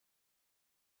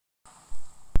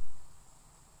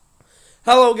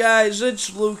Hello guys,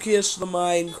 it's Lucas the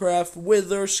Minecraft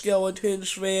Wither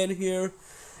Skeletons fan here,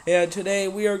 and today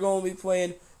we are going to be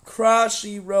playing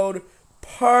Crossy Road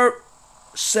Part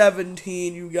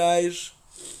 17, you guys.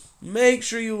 Make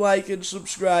sure you like and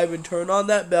subscribe and turn on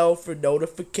that bell for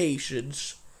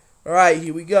notifications. Alright,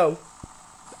 here we go.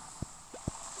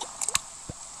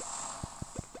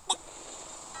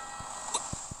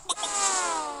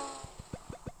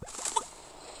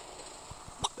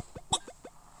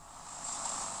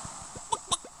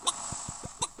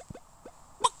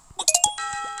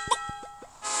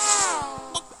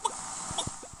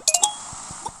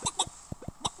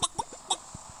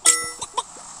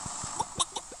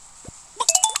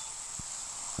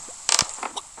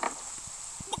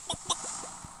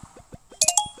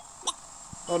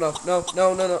 Oh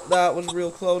no, that was real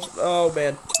close. Oh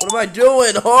man, what am I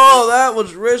doing? Oh, that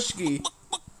was risky.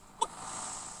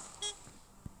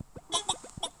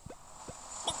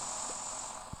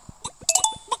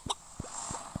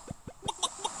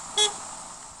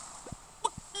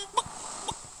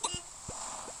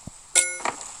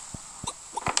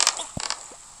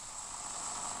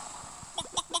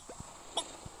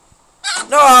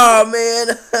 Oh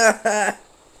man.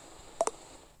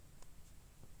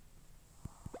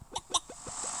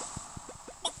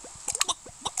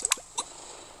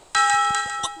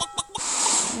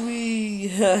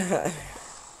 Wee.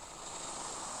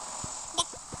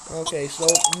 Okay, so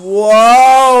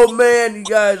whoa, man, you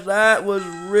guys, that was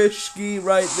risky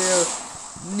right there.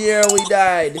 Nearly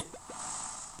died.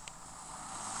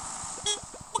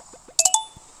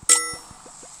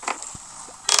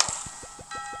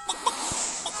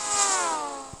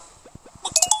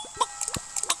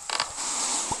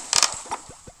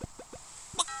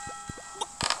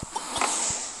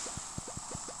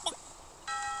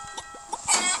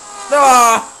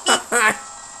 No.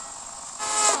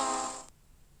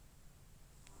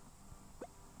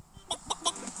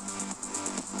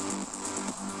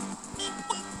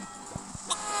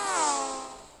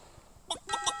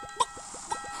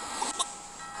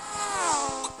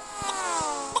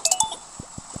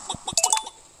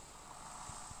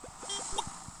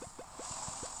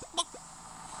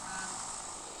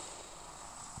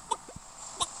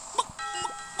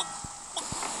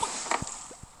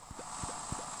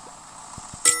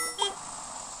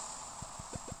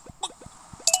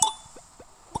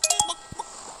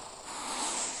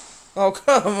 Oh,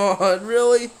 come on,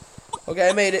 really? Okay,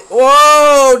 I made it.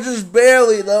 Whoa, just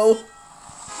barely, though.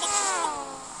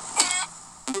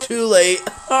 Too late.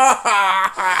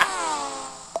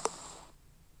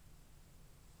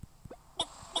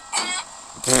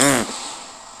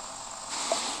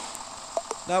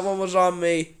 That one was on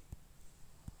me.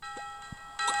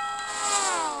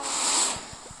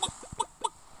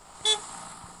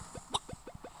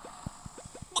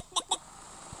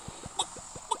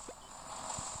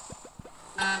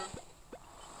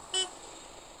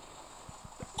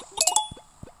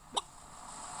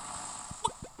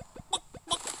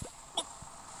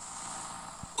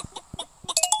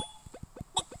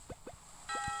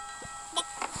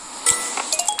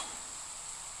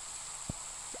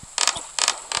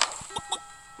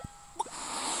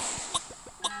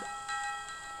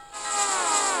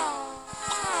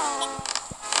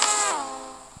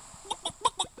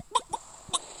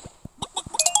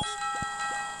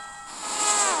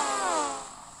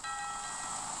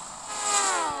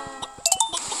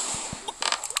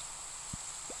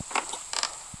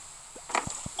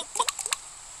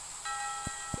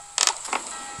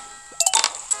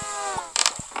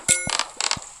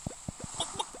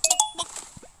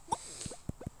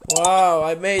 Wow,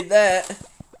 I made that.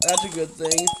 That's a good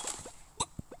thing.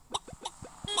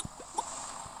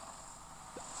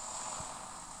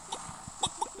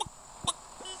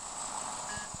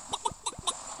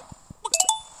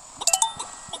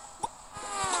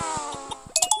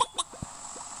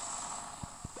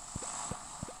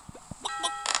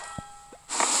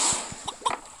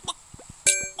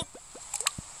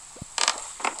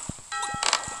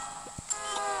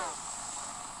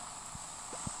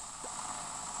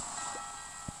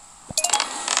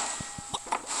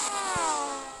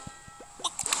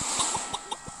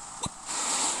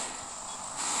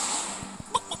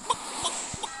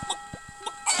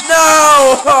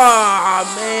 No!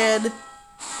 Oh, man.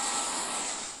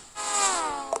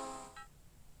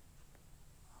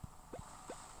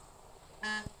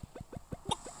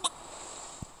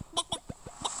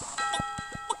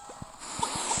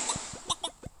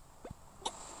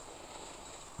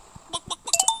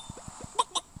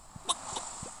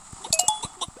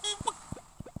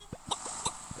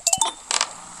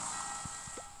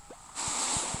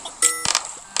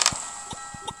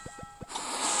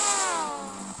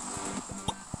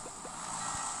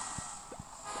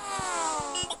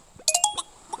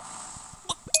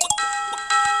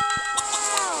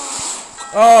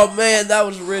 Oh man, that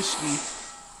was risky.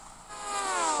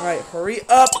 Alright, hurry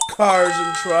up, cars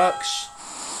and trucks.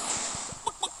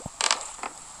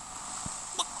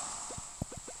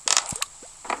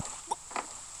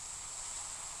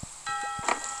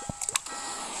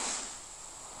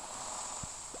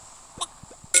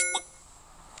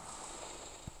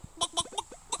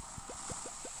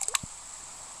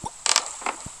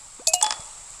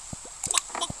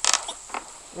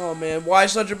 Oh man, why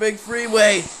such a big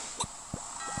freeway?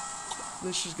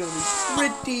 This is gonna be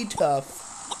pretty tough.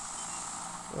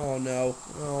 Oh no.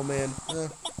 Oh man.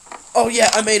 Oh yeah,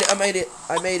 I made it, I made it,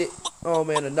 I made it. Oh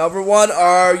man, another one?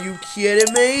 Are you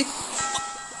kidding me?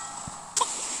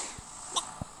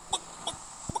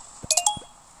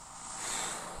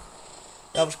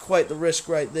 That was quite the risk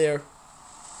right there.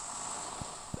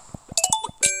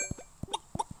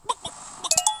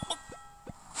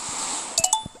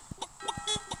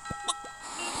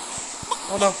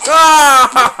 Oh no.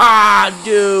 Ah,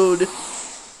 dude.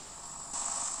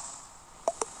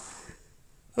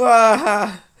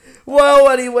 Ah. Well,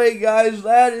 anyway, guys,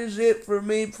 that is it for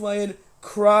me playing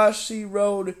Crossy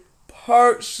Road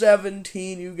Part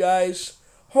 17, you guys.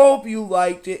 Hope you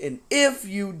liked it, and if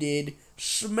you did,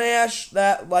 smash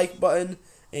that like button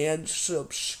and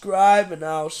subscribe, and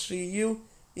I'll see you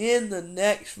in the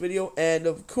next video. And,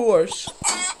 of course,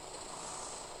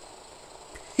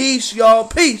 peace, y'all.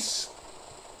 Peace.